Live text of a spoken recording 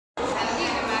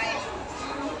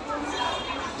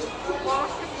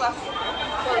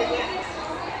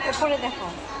উপরে দেখো,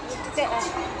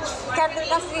 স্যারদের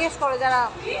কাছে জিজ্ঞেস করো যারা।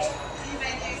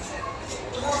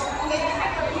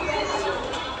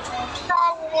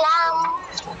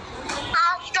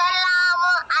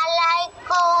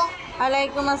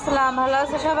 ওয়ালাইকুম আসসালাম। ভালো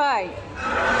আছে সবাই?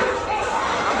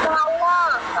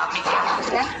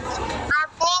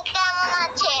 আপনি কেমন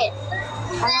আছেন?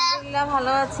 আলহামদুলিল্লাহ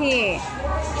ভালো আছি।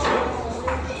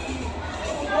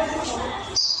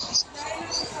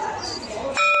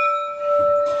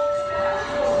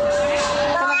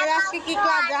 তোমাদের আজকে কি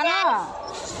ক্লাস জানো?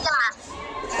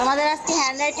 তোমাদের আজকে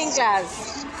হ্যান্ডরাইটিং ক্লাস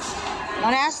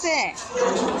মনে আছে?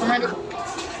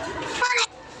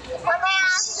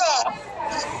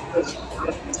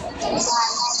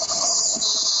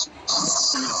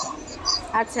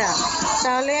 আচ্ছা,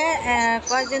 তাহলে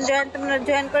কয়েকজন তোমরা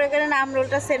জয়েন করে নাম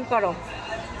রোলটা সেন্ড করো।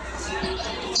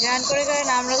 জয়েন করে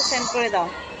নাম রোল সেন্ড করে দাও।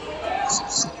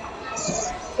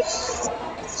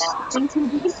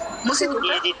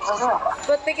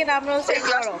 প্রত্যেকে নাম রোল সেন্ড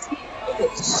করো।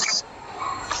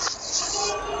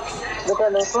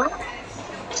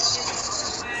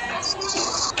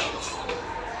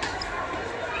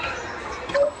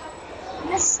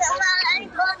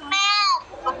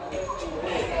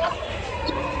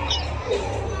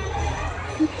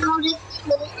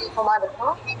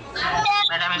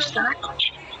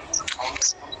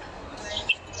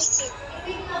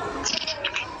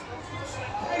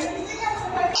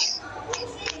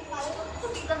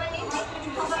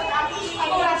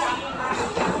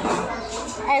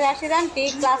 রাশিদ আন্টি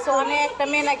ক্লাস 1-এ একটা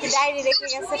মেয়ে নাকি ডায়েরি রেখে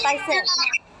গেছে, পাইছেন?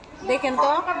 দেখেন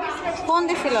তো, ফোন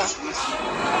দিছিল।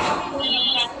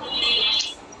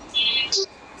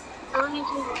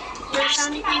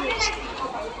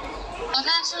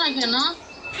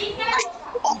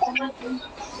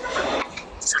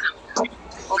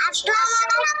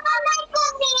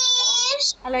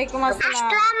 ওয়ালাইকুম আসসালাম।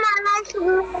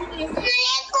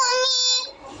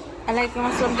 ওয়ালাইকুম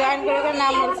আসসালাম। জয়েন করে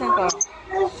নাম রোল সেন্ড করো।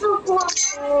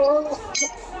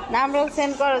 নাম রোল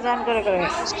সেন্ড করো, জয়েন করে।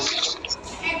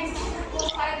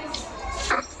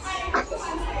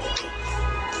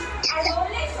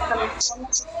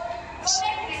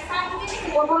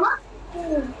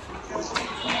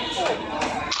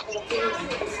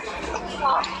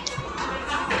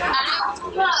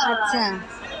 আচ্ছা,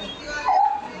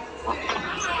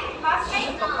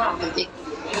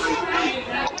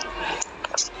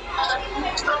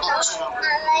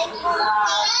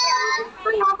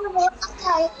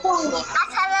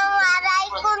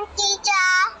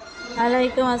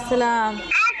 ওয়ালাইকুম আসসালাম।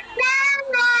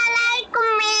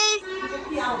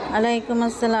 ওয়ালাইকুম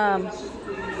আসসালাম।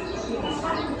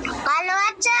 ভালো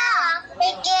আছো?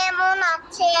 কেমন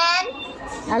আছেন?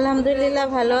 আলহামদুলিল্লাহ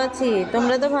ভালো আছি।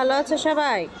 তোমরা তো ভালো আছো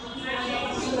সবাই?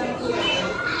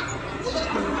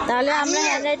 তাহলে আমরা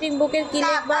হ্যান্ডরাইটিং বুকের কি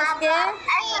লিখবো আজকে?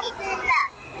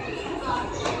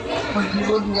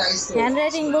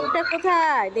 হ্যান্ডরাইটিং বুকটা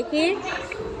কোথায় দেখি?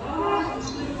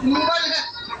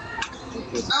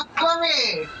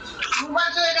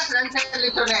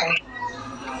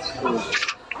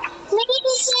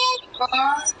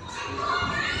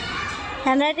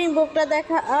 হ্যান্ডরাইটিং বুকটা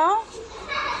দেখা।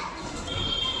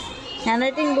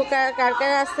 হ্যান্ডরাইটিং বুক কার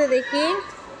কার আসছে দেখি।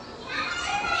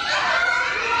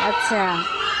 আচ্ছা,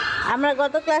 আমরা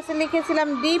গত ক্লাসে লিখেছিলাম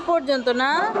ডি পর্যন্ত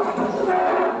না?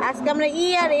 আজকে আমরা ই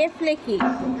আর এফ লিখি।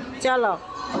 চলো,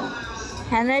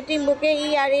 হ্যান্ডরাইটিং বুকে ই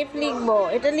আর এফ লিখবো।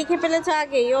 এটা লিখে ফেলেছো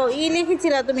আগেই? ও, ই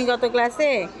লিখেছিলা তুমি গত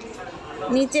ক্লাসে,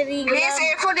 নিচের ই।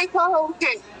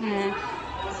 হ্যাঁ,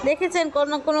 দেখেছেন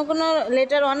কোনো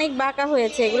লেটার অনেক বাঁকা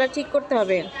হয়েছে, এগুলো ঠিক করতে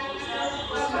হবে।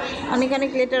 অনেক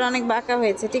লেটার অনেক বাঁকা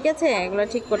হয়েছে, ঠিক আছে? এগুলো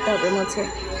ঠিক করতে হবে, মুছে।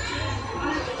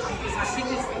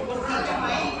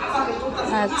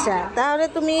 আচ্ছা, তাহলে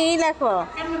তুমি লেখো,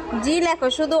 জি লেখো,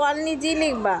 শুধু অনলি জি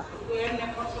লিখবা,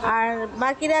 আর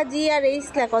বাকিরা জি আর এইচ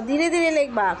লেখো। ধীরে ধীরে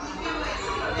লিখবা।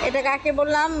 এটা কাকে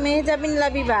বললাম? মেহজাবিন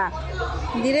লাবিবা।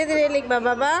 ধীরে ধীরে লিখবা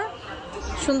বাবা,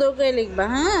 সুন্দর করে লিখবা।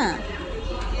 হ্যাঁ,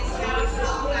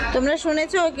 তোমরা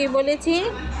শুনেছো কি বলেছি?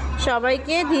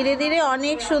 সবাইকে ধীরে ধীরে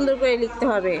অনেক সুন্দর করে লিখতে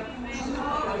হবে।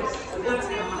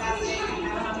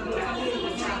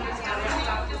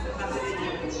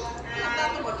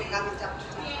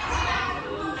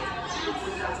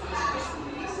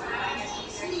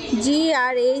 জি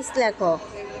আর এইচ লেখো।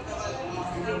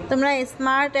 তোমরা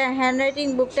স্মার্ট হ্যান্ডরাইটিং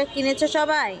বুকটা কিনেছো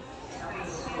সবাই?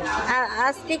 আর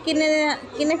আজকে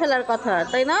কিনে ফেলার কথা,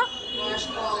 তাই না?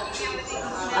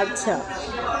 আচ্ছা,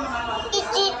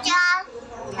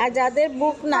 আর যাদের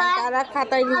বুক না তারা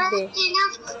খাতায় লিখবে।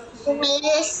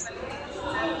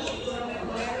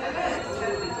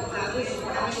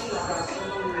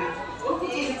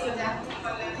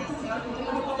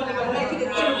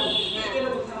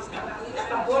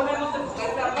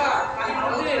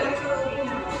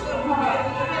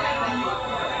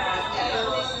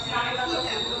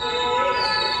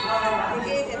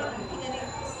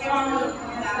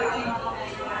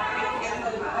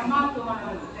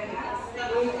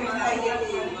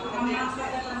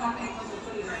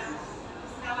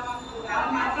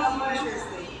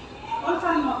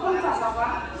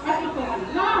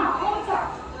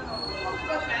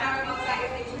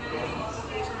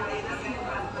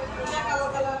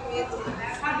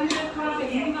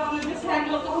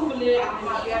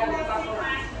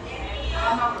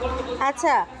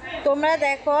 আচ্ছা, তোমরা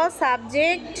দেখো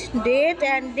সাবজেক্ট, ডেট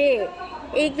অ্যান্ড ডে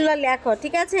এইগুলো লেখো,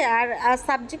 ঠিক আছে? আর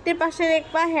সাবজেক্টের পাশে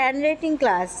লিখবা hand writing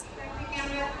class,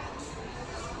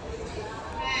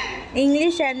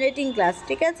 English hand writing class,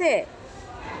 ঠিক আছে?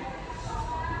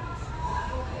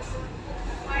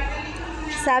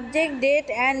 সাবজেক্ট, ডেট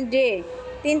অ্যান্ড ডে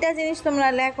তিনটা জিনিস তোমরা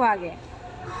লেখো, আগে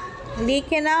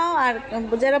লিখে নাও। আর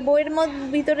যারা বইয়ের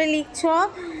ভিতরে লিখছো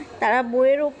তারা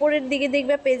বইয়ের উপরের দিকে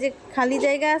দেখবে পেজে খালি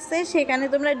জায়গা আছে, সেখানে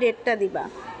তোমরা ডেটটা দিবা,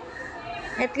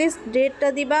 অ্যাটলিস্ট ডেটটা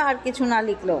দিবা, আর কিছু না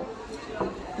লিখলেও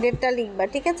ডেটটা লিখবা,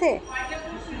 ঠিক আছে?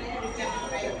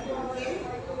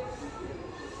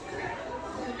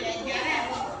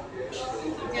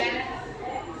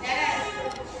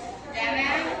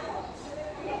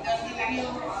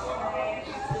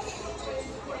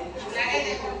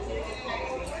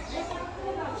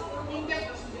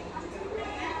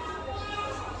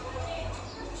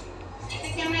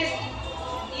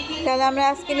 তাহলে আমরা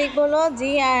আজকে লিখব হলো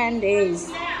জি অ্যান্ড এইজ।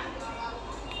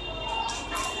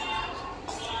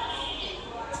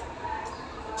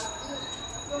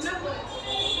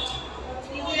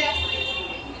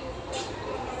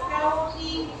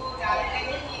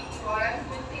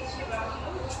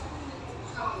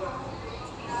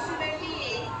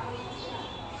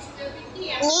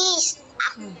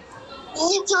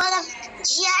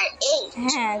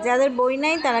 হ্যাঁ, যাদের বই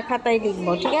নাই তারা খাতায়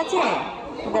লিখবো, ঠিক আছে?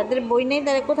 যাদের বই নেই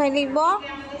তারা কোথায় লিখবো?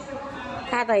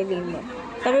 খাতায় লিখবো।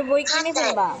 তবে বই কিনে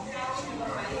ফেলবা।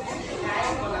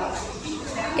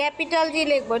 ক্যাপিটাল জি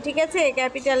লিখবো, ঠিক আছে?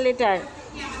 Capital letter.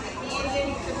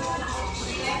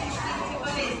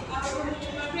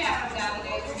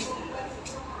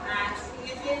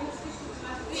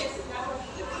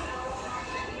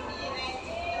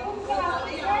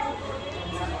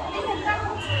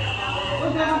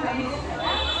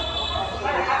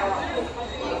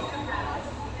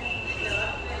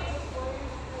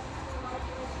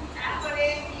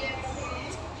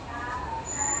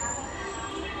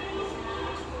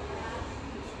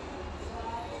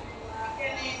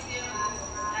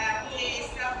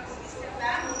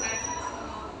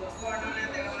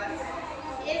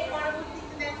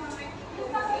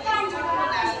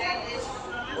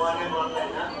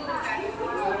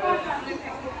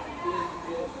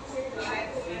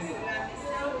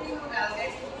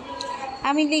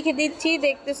 আমি লিখে দিচ্ছি,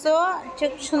 দেখতেছো?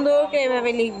 চোখ সুন্দর করে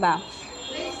এভাবে লিখবা।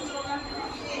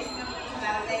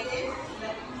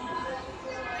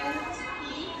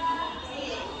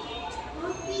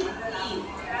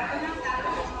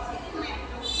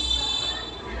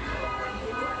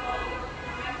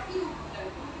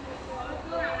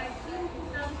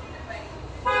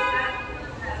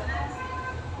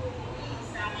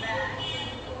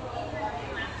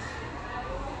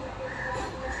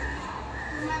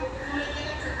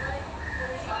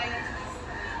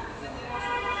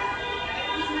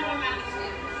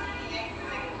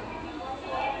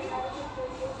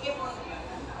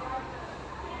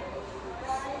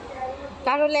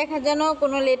 কারো লেখা যেন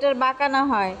কোনো লেটার বাঁকা না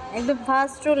হয়, একদম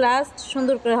ফার্স্ট টু লাস্ট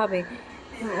সুন্দর করে হবে।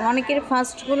 অনেকের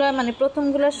ফার্স্টগুলো মানে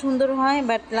প্রথমগুলো সুন্দর হয়,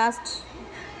 বাট লাস্ট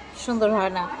সুন্দর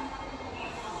হয় না,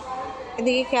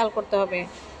 এদিকে খেয়াল করতে হবে।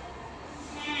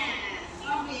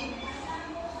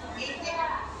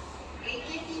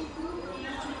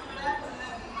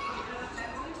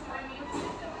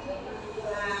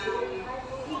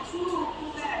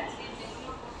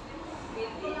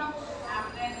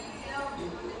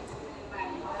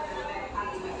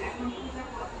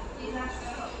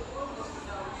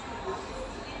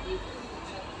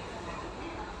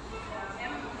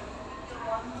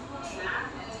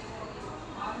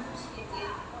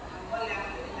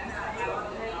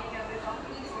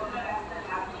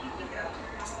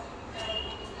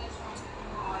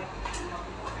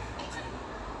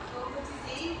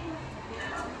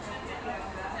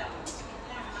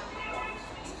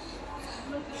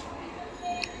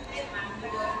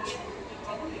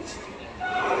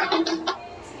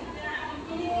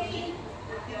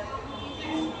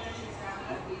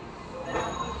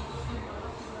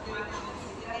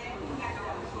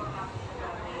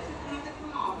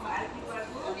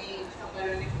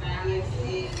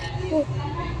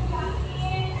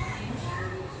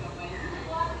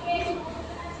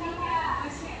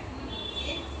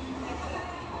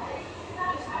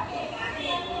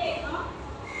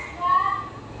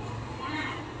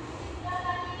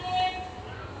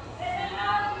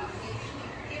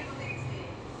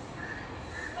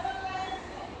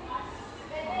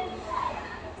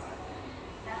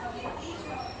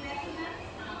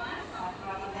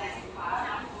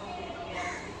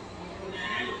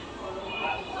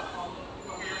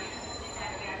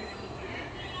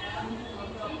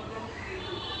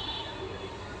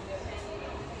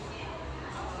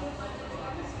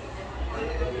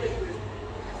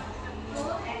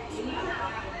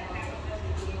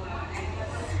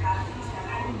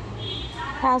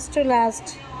 ফার্স্ট টু লাস্ট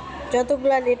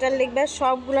যতগুলা লেটার লিখবা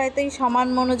সবগুলাতেই সমান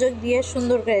মনোযোগ দিয়ে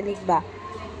সুন্দর করে লিখবা,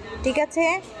 ঠিক আছে?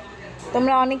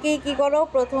 তোমরা অনেকেই কি করো,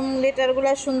 প্রথম লেটারগুলো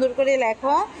সুন্দর করে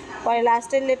লেখো, পরে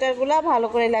লাস্টের লেটারগুলো ভালো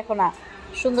করে লেখো না,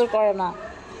 সুন্দর করো না।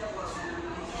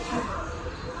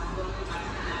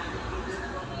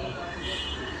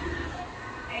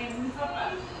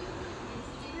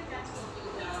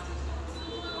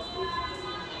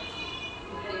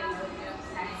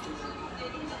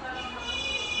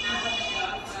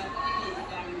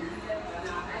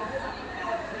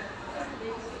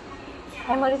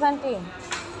 মরিফান্টি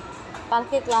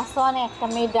কালকে ক্লাস 1 একটা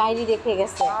মেয়ে ডায়েরি রেখে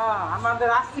গেছে। আমাদের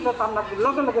আসছিল তো আমরা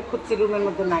লগে লগে খুঁজছি, রুমের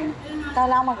মধ্যে নাই।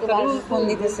 তাহলে আমাকে বাড়ি ফোন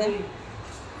দিতেছে।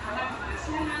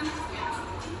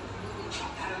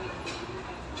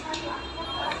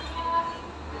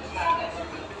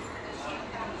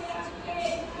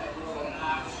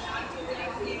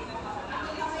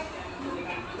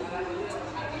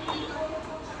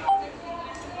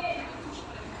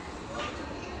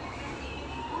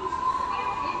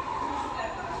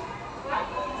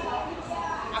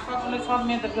 সব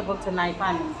মেয়েদেরকে বলছে নাই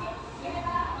পানি।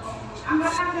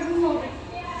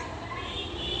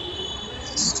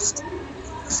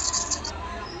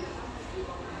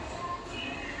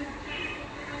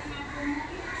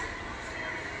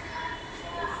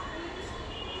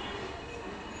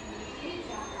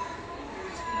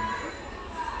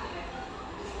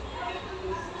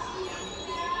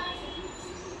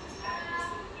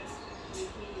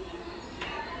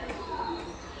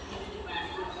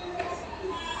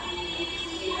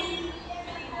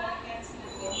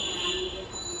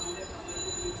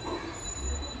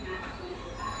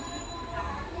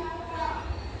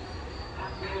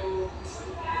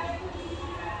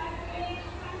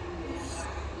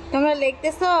 তোমরা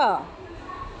লিখতেছো?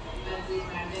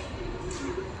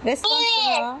 রেসপন্স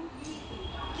করো।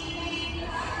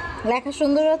 লেখা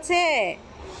সুন্দর হচ্ছে?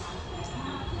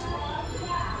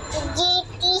 জি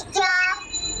টিচার।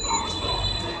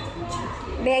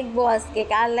 দেখবো আজকে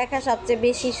কার লেখা সবচেয়ে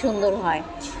বেশি সুন্দর হয়।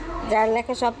 যার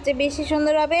লেখা সবচেয়ে বেশি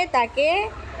সুন্দর হবে তাকে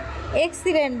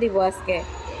এক্সিলেন্ট দিব আজকে।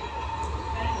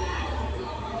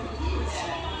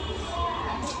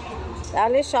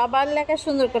 তাহলে সবার লেখা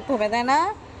সুন্দর করতে হবে, তাই না?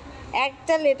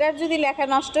 একটা লেটার যদি লেখা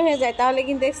নষ্ট হয়ে যায় তাহলে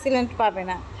কিন্তু এক্সিলেন্ট পাবে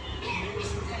না।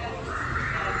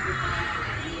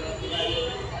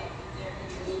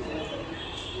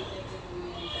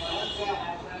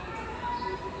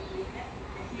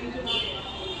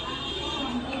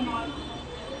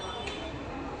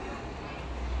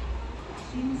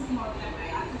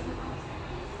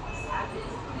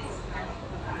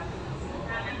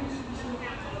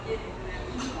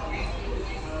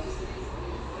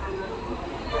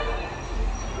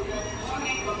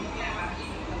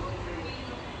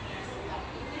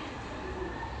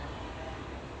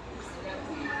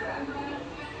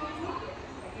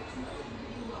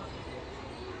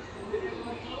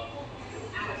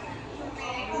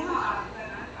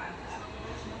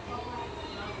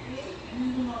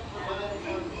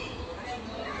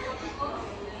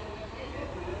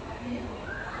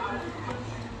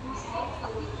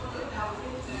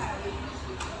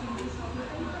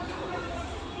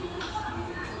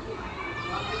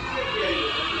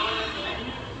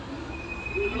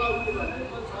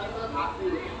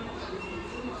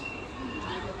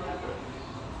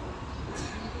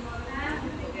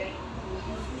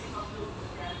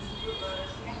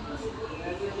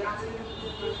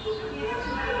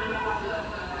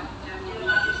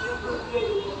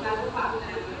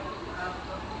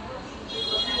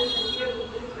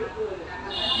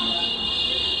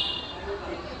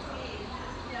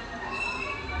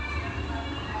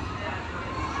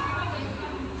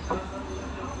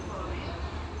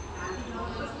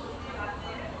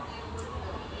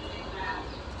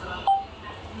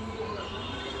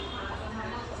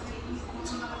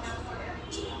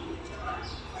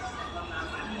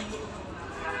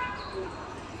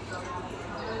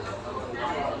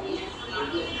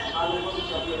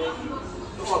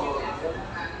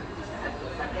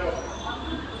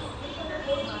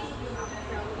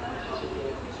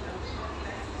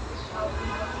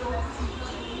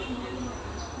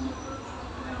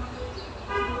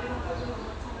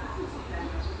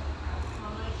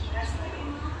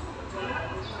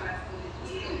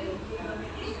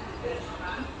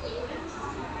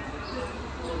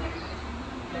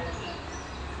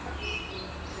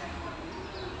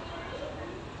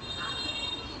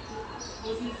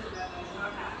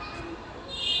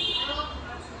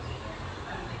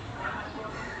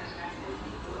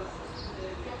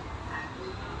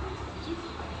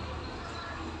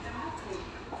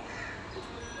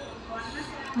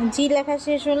 জি লেখা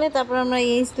শেষ হলে তারপর আমরা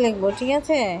এইচ লিখবো, ঠিক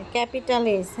আছে? Capital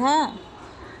H. হ্যাঁ,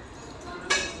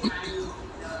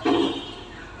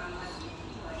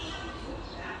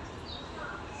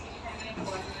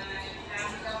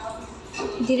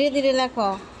 ধীরে ধীরে লেখো,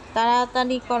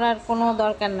 তাড়াতাড়ি করার কোনো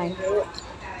দরকার নাই।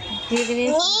 ধীরে ধীরে।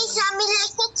 মিস আমি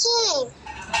লিখেছি।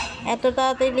 এত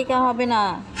তাড়াতাড়ি লেখা হবে না,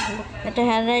 এটা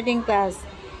হ্যান্ডরাইটিং ক্লাস,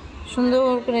 সুন্দর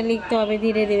করে লিখতে হবে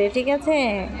ধীরে ধীরে, ঠিক আছে?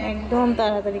 একদম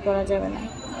তাড়াতাড়ি করা যাবে না,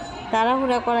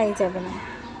 তাড়াহুড়া করাই যাবে না।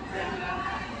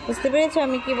 বুঝতে পেরেছো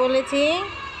আমি কি বলেছি?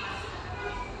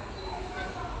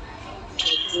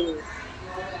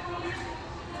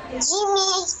 জি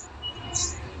মিস।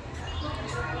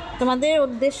 তোমাদের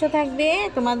উদ্দেশ্য থাকবে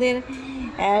তোমাদের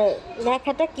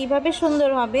লেখাটা কিভাবে সুন্দর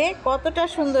হবে, কতটা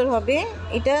সুন্দর হবে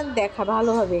এটা দেখা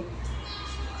ভালো হবে।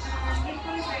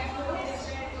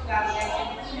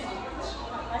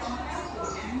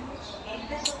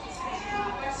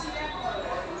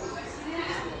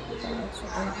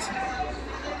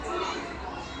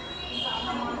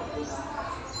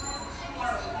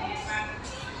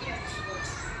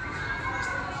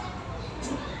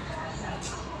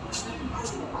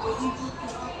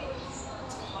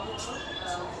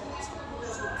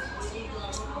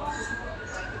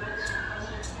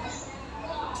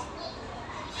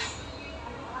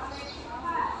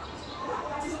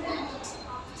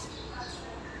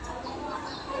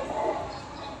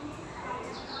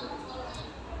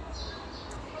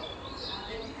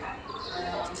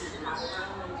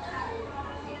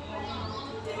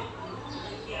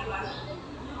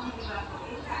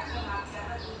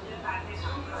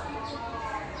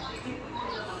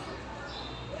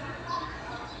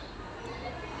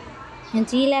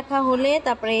 জি লেখা হলে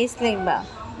তারপরে এস লিখবা।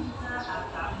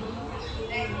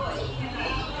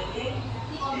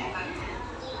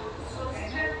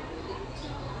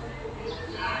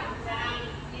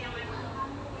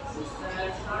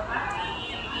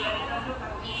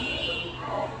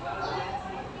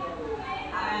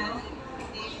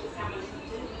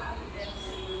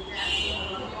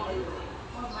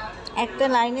 একটা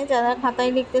লাইনে যারা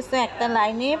খাতায় লিখতেছো একটা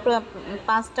লাইনে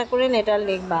 5টা করে লেটার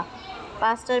লিখবা,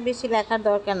 5টার বেশি লেখার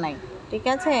দরকার নাই, ঠিক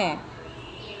আছে?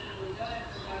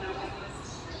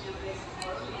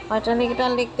 কয়টা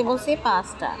লেটার লিখতে বলছি?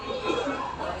 5টা।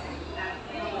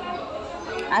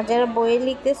 আর যারা বইয়ে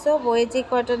লিখতেছো বইয়ে যে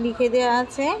কয়টা লিখে দেওয়া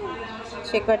আছে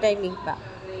সে কয়টাই লিখবা।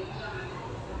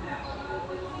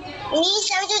 মিস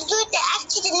আমি তো দুইটা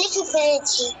একসাথে লিখে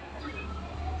ফেলেছি।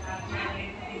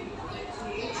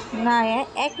 না,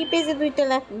 একই পেজে 2টা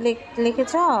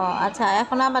লিখেছ? আচ্ছা,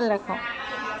 এখন আবার লেখো।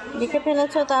 লিখে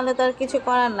ফেলেছো তাহলে তো আর কিছু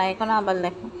করার নাই, এখন আবার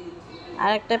লেখো,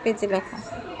 আর একটা পেজে লেখো।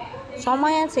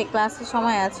 সময় আছে, ক্লাসে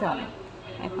সময় আছে অনেক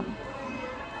এখন।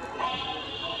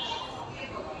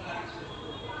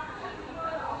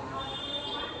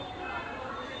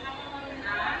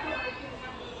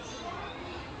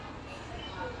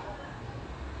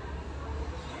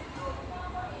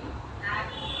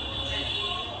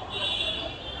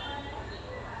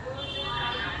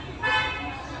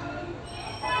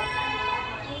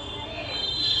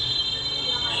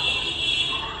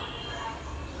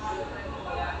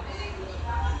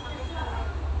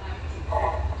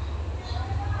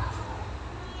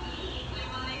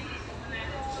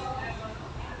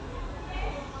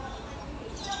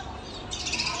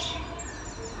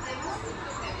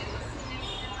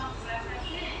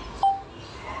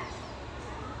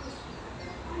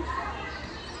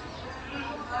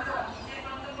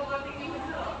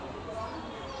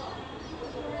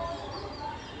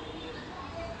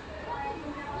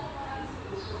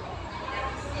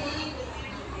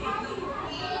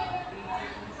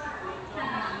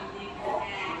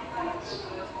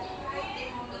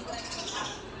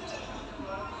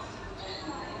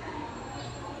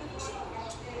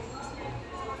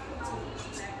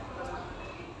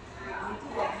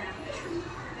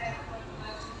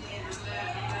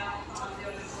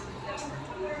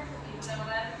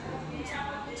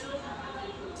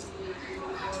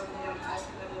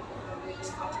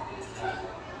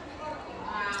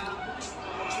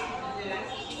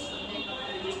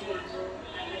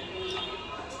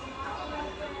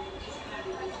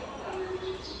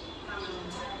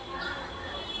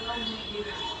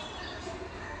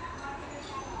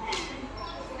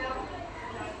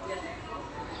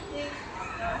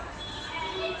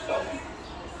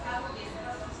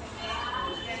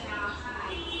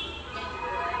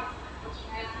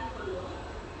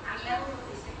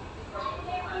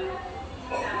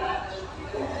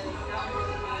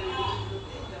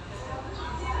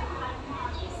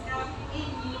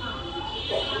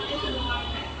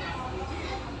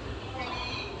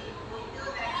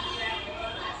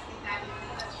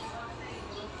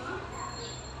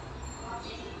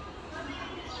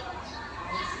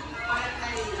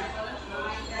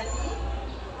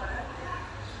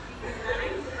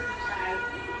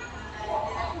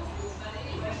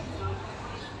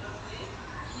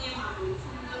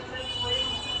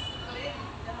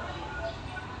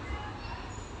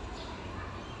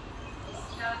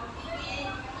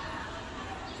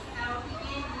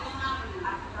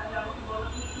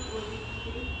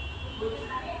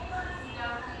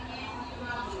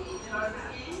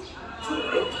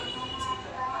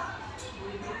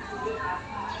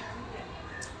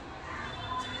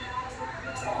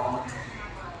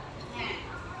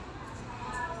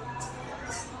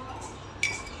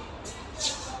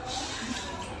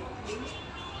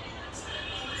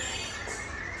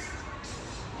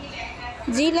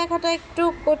 জি লেখাটা একটু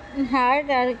হার্ড,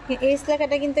 আর এস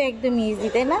লেখাটা কিন্তু একদম ইজি,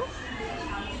 তাই না?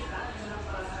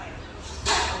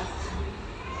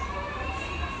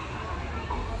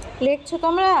 লিখছো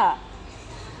তোমরা?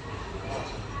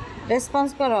 রেসপন্স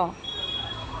করো।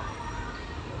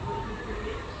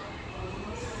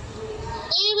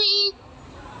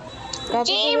 কত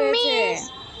দূর হয়েছে?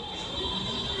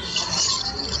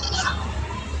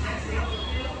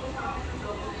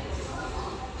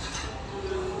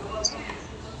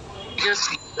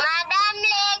 ম্যাডাম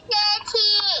লিখেছি।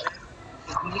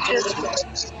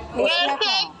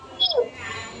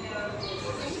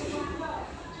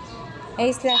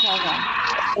 এইস লেখা।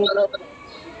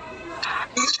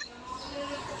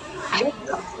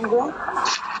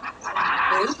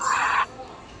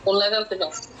 কোন লেখার থেকে?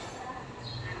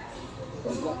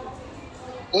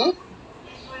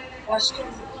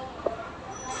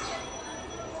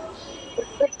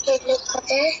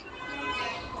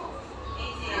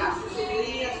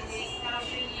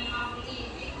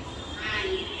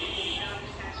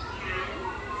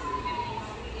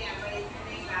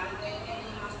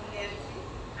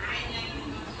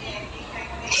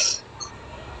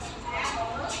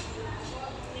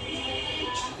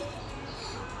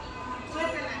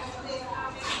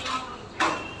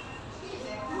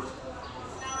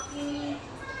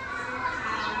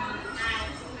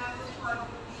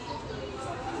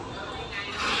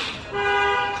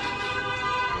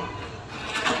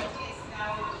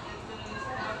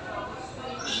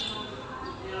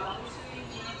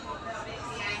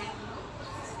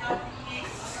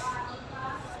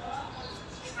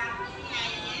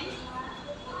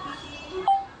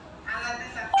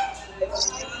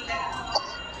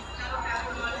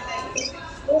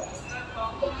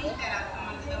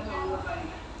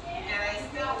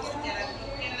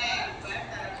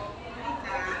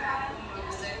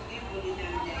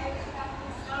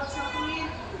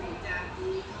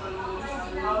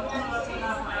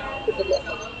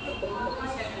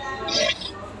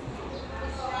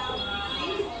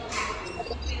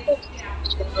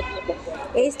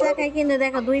 এই লেখায় কিন্তু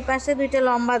দেখো দুই পাশে দুইটা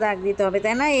লম্বা দাগ দিতে হবে,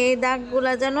 তাই না? এই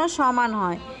দাগগুলা যেন সমান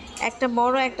হয়, একটা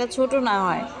বড় একটা ছোট না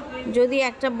হয়। যদি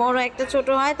একটা বড় একটা ছোট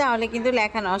হয় তাহলে কিন্তু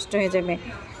লেখা নষ্ট হয়ে যাবে।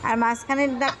 আর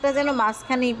মাঝখানের দাগটা যেন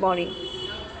মাঝখানেই পড়ে।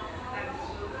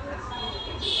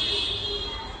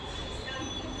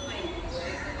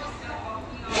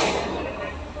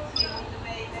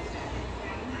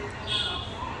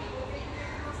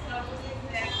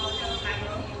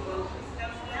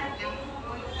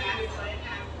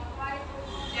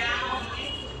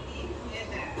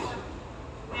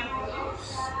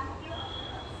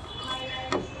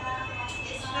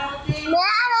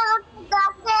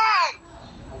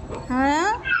 হ্যাঁ,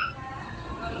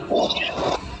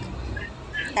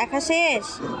 লেখা শেষ?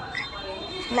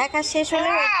 লেখা শেষ হলে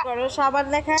ওয়েট করো, সবার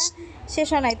লেখা শেষ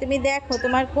হয় নাই। তুমি দেখো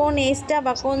তোমার কোন এসটা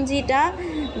বা কোন জিটা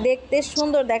দেখতে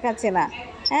সুন্দর দেখাচ্ছে না,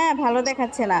 হ্যাঁ ভালো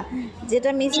দেখাচ্ছে না, যেটা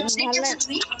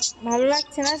ভালো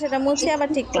লাগছে না সেটা মুছে আবার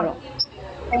ঠিক করো।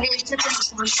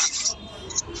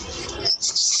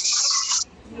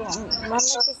 ভালো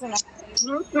লাগতেছে না।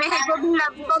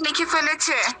 লিখে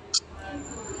ফেলেছে।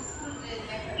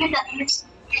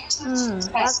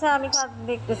 আচ্ছা আমি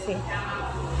দেখতেছি।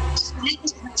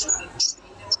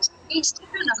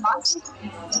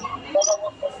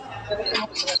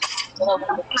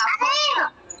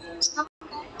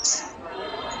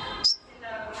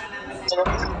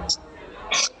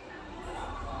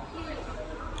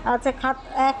 আচ্ছা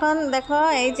এখন দেখো,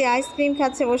 এই যে আইসক্রিম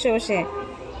খাচ্ছে বসে বসে।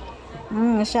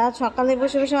 সকালে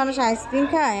বসে বসে মানুষ আইসক্রিম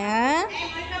খায়? হ্যাঁ,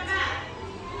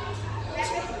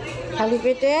 খালি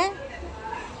পেটে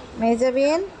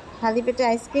মেজাবিন, খালি পেটে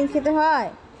আইসক্রিম খেতে হয়?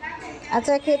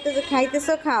 আচ্ছা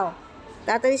খাইতেছো, খাও,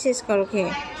 তাড়াতাড়ি শেষ করো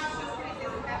খেয়ে।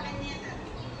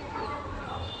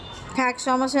 খাক,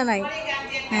 সমস্যা নাই।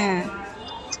 হ্যাঁ,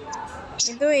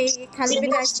 কিন্তু এই খালি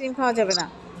পেটে আইসক্রিম খাওয়া যাবে না।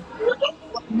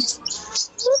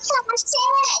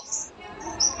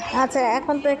 আচ্ছা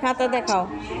এখন তো খাতা দেখাও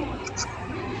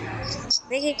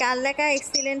দেখি, কার লেখা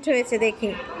এক্সিলেন্ট হয়েছে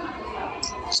দেখি।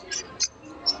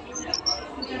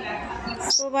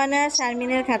 শোভানা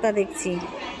শারমিনের খাতা দেখছি,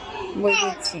 বই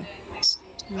দেখছি।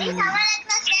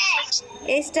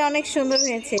 এসটা অনেক সুন্দর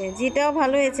হয়েছে, জিটাও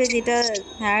ভালো হয়েছে, জিটা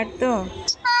হার্ড তো।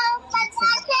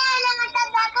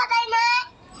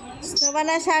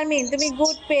 শোভানা শারমিন তুমি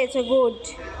গুড পেয়েছো, গুড,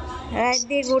 রাইট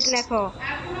দিয়ে গুড লেখো।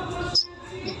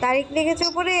 তারিখ লিখেছো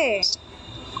উপরে?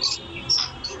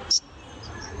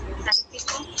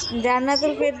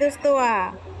 জান্নাতুল ফেরদৌস তোয়া।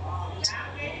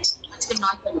 আজকে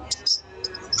 9 তারিখ।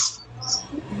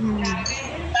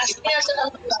 আজকে আছে না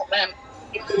ম্যাম?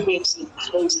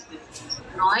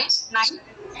 9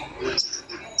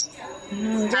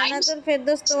 জান্নাতুল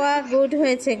ফেরদৌস তোয়া গুড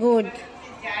হয়েছে, গুড।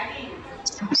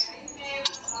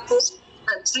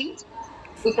 3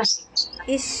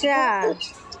 ঈশ্বর,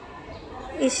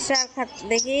 ঈশ্বর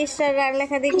দেখি, ঈশ্বর আর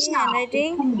লেখা দেখি, হ্যান্ডরাইটিং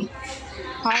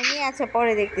হয়নি। আচ্ছা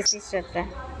পরে দেখতেছি ঈশ্বরটা।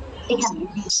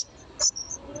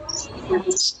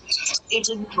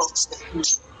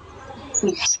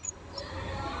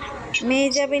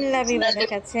 মেহজাবিন লাবিবা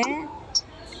দেখাচ্ছে।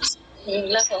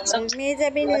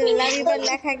 মেহজাবিন লাবিবার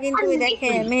লেখা কিন্তু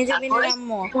দেখে মেহজাবিন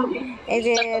রাম্য, এই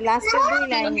যে লাস্টের 2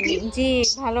 লাইন জি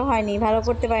ভালো হয়নি, ভালো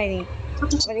করতে পারিনি।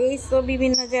 আবার এই তো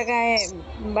বিভিন্ন জায়গায়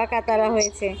বাঁকা তারা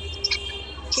হয়েছে।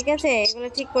 ঠিক আছে, এগুলো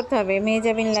ঠিক করতে হবে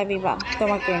মেহজাবিন লাবিবা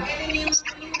তোমাকে।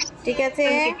 ঠিক আছে,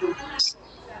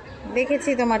 দেখেছি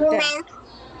তোমারটা।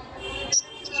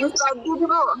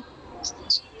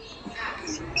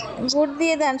 গুড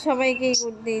দিয়ে দেন, সবাইকে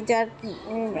গুড দিই। যার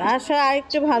আসলে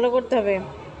আরেকটু ভালো করতে হবে।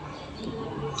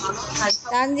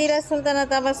 তানজিলা সুলতানা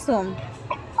তাবাসসুম,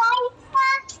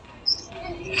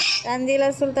 তানজিলা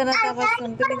সুলতানা তাবাসসুম,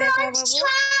 তুমি দেখাও বাবু।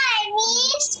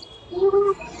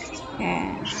 হ্যাঁ,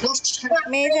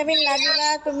 মেহজাবিন লাবিবা,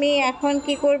 তুমি এখন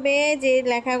কি করবে? যে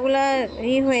লেখাগুলা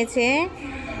হয়েছে,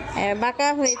 বাঁকা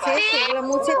হয়েছে, সেগুলো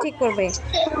মুছে ঠিক করবে।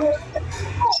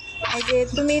 এই যে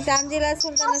তুমি তানজিলা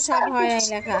সুলতানা সব হয় নাই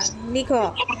লেখা, লিখো।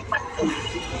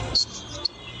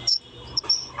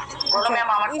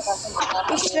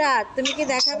 ইশরাত, তুমি কি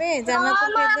দেখাবে? জান্নাতুল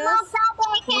ফেরদৌস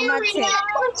ঘুমাচ্ছে।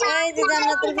 এই যে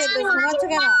জান্নাতুল ফেরদৌস ঘুমাচ্ছ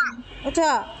কেন?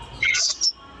 উঠো।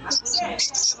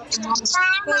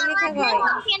 কই লেখা কই?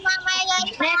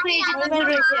 আটকে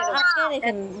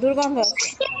রেখেন, দুর্গন্ধ আছে।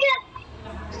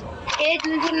 এই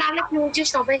 2 দিন নালে পৌঁছে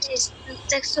সবাই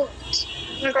দেখছো।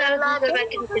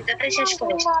 শেষ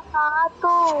করো।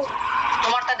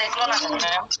 তোমারটা দেখলো না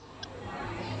ম্যাম?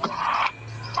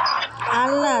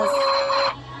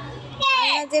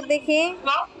 আলনাজের দেখি,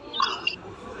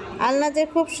 আলনাজের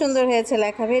খুব সুন্দর হয়েছে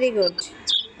লেখা, ভেরি গুড।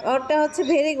 ওরটা হচ্ছে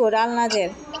ভেরি গুড।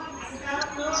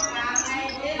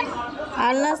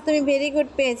 আলনাজ তুমি ভেরি গুড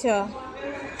পেয়েছো।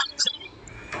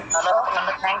 Hello,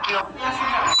 thank you.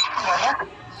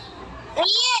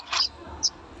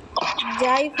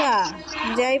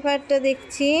 জাইফারটা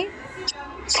দেখছি।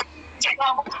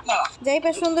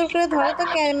 জাইফা সুন্দর করে ধরো তো,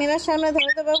 ক্যামেরার সামনে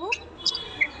ধরো তো বাবু।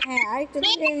 হ্যাঁ, আরেকটু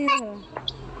ধরে ধরো।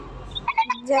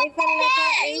 জাইফার লেখা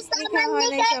এইচ লেখা হয়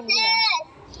নাই সবগুলো।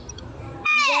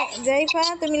 জাইফা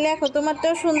তুমি লেখো,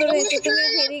 তোমারটাও সুন্দর হয়েছে, তুমি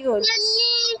ভেরি গুড।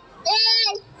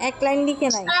 1 লাইন লিখে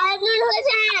নাই।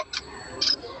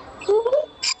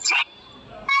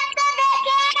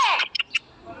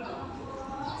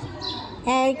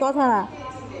 হ্যাঁ, এই কথা না।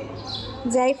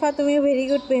 জাইফা তুমি ভেরি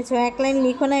গুড পেয়েছো, 1 লাইন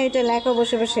লিখো না, এটা লেখো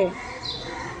বসে বসে।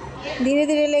 ধীরে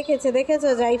ধীরে লিখেছে, দেখেছো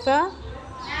জাইফা?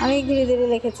 অনেক ধীরে ধীরে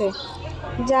লিখেছে।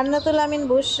 জান্নাতুল আমিন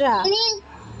বুশরা,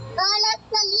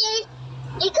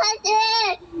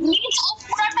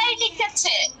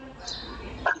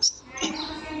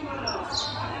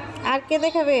 আর কে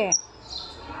দেখাবে?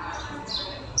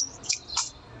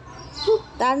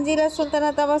 তানজিলা সুলতানা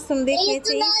তাবাসসুম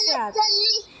দেখিয়েছে। ইশরাত,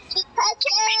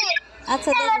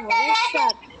 আচ্ছা দেখবো।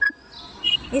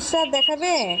 ইশরাত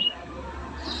দেখাবে?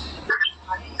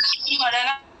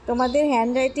 তোমাদের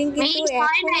হ্যান্ড রাইটিং কিন্তু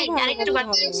এখনই ভালো করতে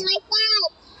হবে।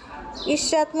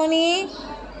 ইশরাত মনি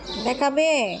দেখাবে?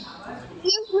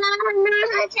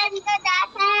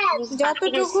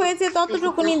 যতটুকু হয়েছে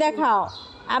ততটুকুনি দেখাও।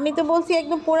 আমি তো বলছি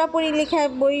একদম পুরাপুরি লেখা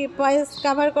বই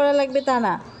কাভার করা লাগবে তা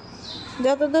না,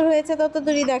 যতদূর হয়েছে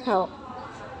ততদূরই দেখাও।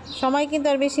 সময় কিন্তু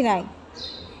আর বেশি নাই।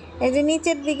 এই যে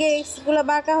নিচের দিকে এক্সগুলো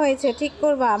বাঁকা হয়েছে, ঠিক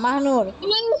করবা। মাহনুর,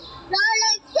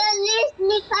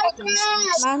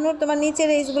 তোমার নিচের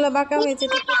এক্সগুলো বাঁকা হয়েছে,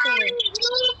 ঠিক করতে হবে।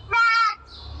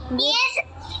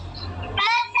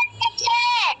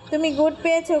 তুমি গুড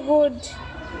পেয়েছো, গুড।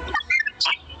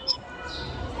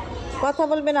 কথা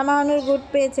বলবে না। মাহনুর গুড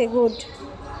পেয়েছে, গুড।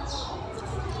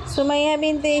 সুমাইয়া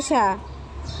বিনতে ঈশা,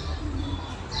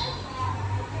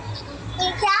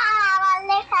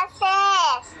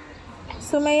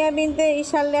 সুমাইয়া বিনতে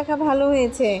ঈশার লেখা ভালো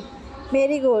হয়েছে,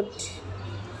 ভেরি গুড।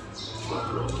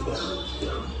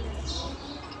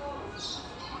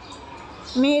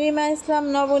 মেহরিমা ইসলাম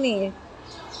নবনীর,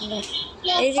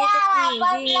 এই যে এটা কি?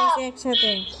 জি, এই যে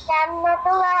একসাথে।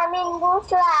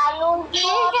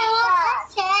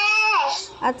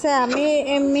 আচ্ছা,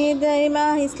 মেহরিমা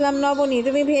ইসলাম নবনী,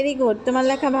 তুমি ভেরি গুড, তোমার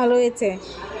লেখা ভালো হয়েছে।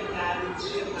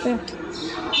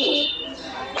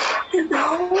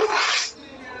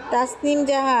 তাসনিম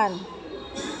জাহান,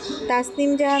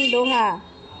 তাসনিম জাহান দোহা,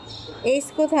 এইচ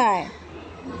কোথায়?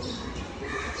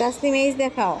 তাসনিম এইচ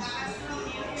দেখাও।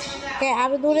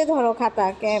 আরো দূরে ধরো খাতা,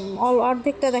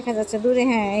 অর্ধেকটা দেখা যাচ্ছে দূরে।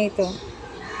 হ্যাঁ এই তো।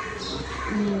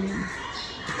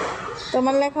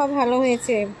 তোমার লেখাও ভালো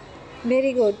হয়েছে,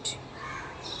 ভেরি গুড।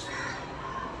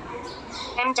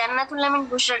 ম্যাম জান্নাতুল আমিন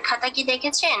বুশরার খাতা কি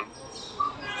দেখেছেন?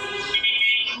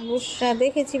 বুশরা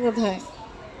দেখেছি বোধহয়,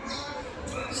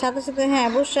 সাথে সাথে হ্যাঁ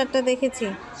বুশরারটা দেখেছি।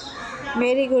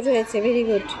 ভেরি গুড হয়েছে, ভেরি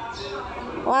গুড।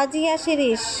 ওয়াজিয়া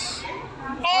শিরিশ,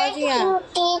 ওয়াজিয়া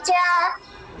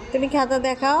তুমি খাতা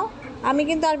দেখাও। আমি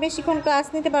কিন্তু আর বেশিক্ষণ ক্লাস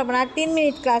নিতে পারবো না, আর 3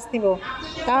 মিনিট ক্লাস নিব,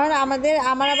 কারণ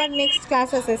আমার আবার নেক্সট ক্লাস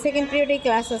আছে, সেকেন্ড পিরিয়ডে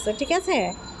ক্লাস আছে। ঠিক আছে?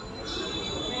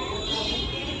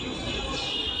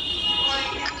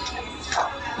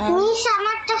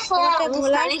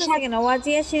 ঘোলা আসতেছে কেন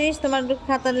ওয়াজিয়া শিরিশ? তোমার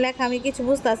খাতার লেখা আমি কিছু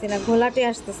বুঝতেছি না, ঘোলাটে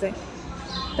আসতেছে।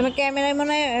 তোমার ক্যামেরায়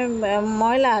মনে হয়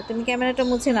ময়লা, তুমি ক্যামেরাটা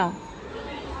মুছে নাও।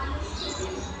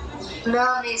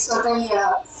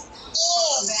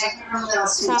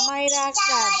 সামাইরা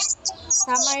আক্তার,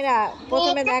 সামাইরা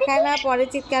প্রথমে দেখায় না, পরে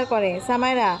চিৎকার করে।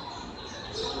 সামাইরা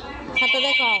খাতা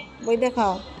দেখাও, বই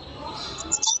দেখাও।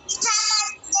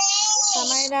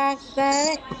 সামাইরা আক্তার,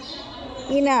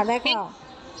 ইনা দেখাও।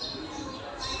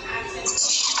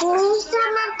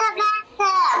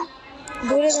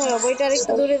 দূরে ধরো বইটা,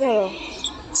 একটু দূরে ধরো,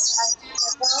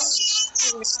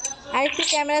 আর একটু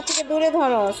ক্যামেরা থেকে দূরে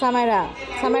ধরো। সামাইরা,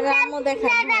 সামাইরা আম্মু দেখা।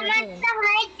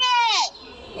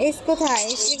 এইস কোথায়?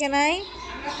 এইস লিখে নাই?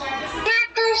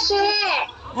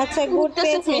 আচ্ছা গুড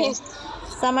পেয়েছে,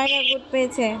 সামাইরা গুড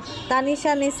পেয়েছে।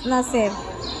 তানিশা নাসের,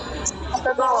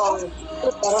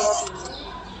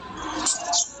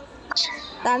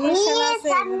 তানিশা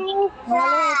নাসের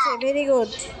ভালো হয়েছে, very good.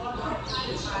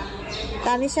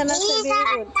 Tanisha Naser very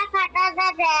good.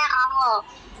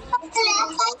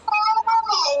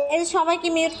 এই সবাইকে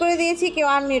মিউট করে দিয়েছি, কেউ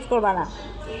আনমিউট করবা না।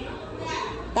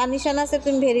 তানিশা নাসের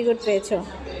তুমি ভেরি গুড পেয়েছো।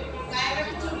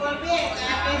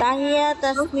 তাহিয়া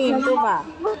তাসনিম তোবা,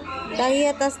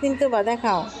 তাহিয়া তাসনিম তোবা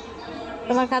দেখাও,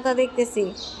 তোমার খাতা দেখতেছি।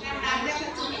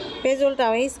 পেজ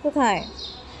উল্টাও। এইস কোথায়?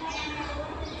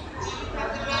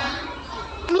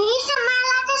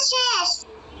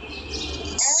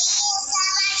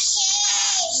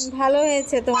 ভালো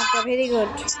হয়েছে তোমারটা, ভেরি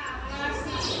গুড।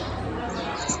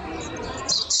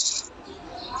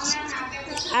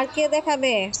 আর কে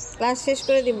দেখাবে? ক্লাস শেষ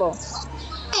করে দিব।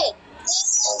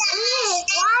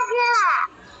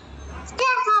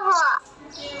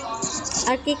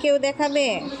 আর কি কেউ দেখাবে?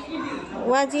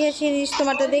 ওয়াজিয়া শিরিশ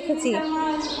তোমারটা দেখেছি,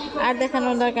 আর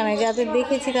দেখানোর দরকার নেই। যাদের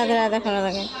দেখেছি তাদের আর দেখানোর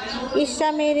দরকার নেই। ইশরা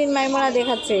মেহরিন মাইমুনা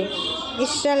দেখাচ্ছে।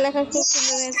 ইশরার লেখা খুব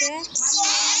সুন্দর হয়েছে।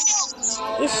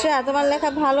 ইশরা তোমার লেখা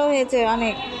ভালো হয়েছে,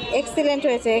 অনেক এক্সিলেন্ট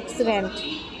হয়েছে, এক্সিলেন্ট।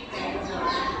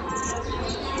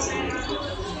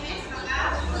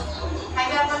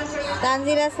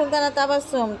 তানজিলা সুলতানা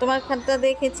তাবাসসুম তোমার খাতা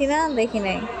দেখেছি না? দেখি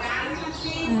নাই।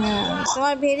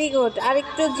 তোমার ভেরি গুড। আর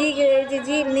একটু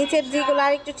জি নিচের জিগুলো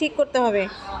আর একটু ঠিক করতে হবে।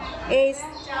 এই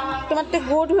তোমারটা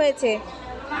গুড হয়েছে,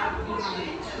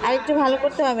 আর একটু ভালো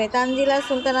করতে হবে। তানজিলা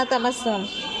সুলতানা তাবাসসুম,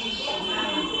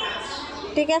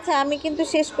 ঠিক আছে? আমি কিন্তু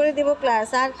শেষ করে দিব ক্লাস।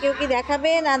 আর কেউ কি দেখাবে?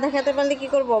 না দেখাতে পারলে কি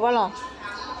করব বলো?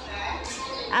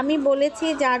 আমি বলেছি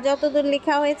যার যতদূর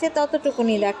লেখা হয়েছে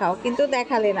ততটুকুনি দেখাও, কিন্তু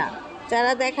দেখালে না।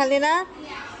 যারা দেখালে না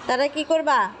তারা কি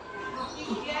করবা?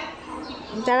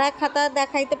 যারা খাতা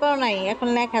দেখাইতে পারো নাই এখন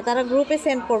লেখা, তারা গ্রুপে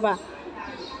সেন্ড করবা।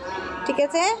 ঠিক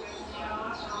আছে?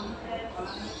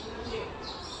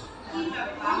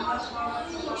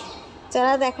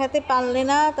 যারা দেখাতে পারলে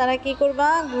না তারা কি করবা?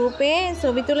 গ্রুপে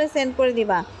ছবি তুলে সেন্ড করে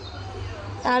দিবা।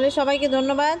 তাহলে সবাইকে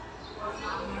ধন্যবাদ,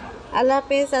 আল্লাহ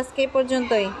হাফেজ। আজকে এই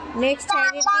পর্যন্তই। নেক্সট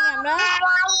হ্যান্ডরাইটিং আমরা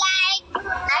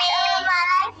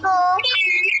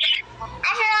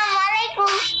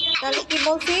তাহলে কি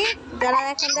বলছি, যারা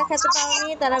এখন দেখাতে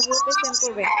পারেনি তারা গ্রুপে সেন্ড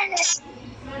করবে।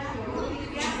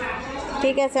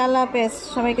 ঠিক আছে, আল্লাহ হাফেজ,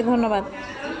 সবাইকে ধন্যবাদ।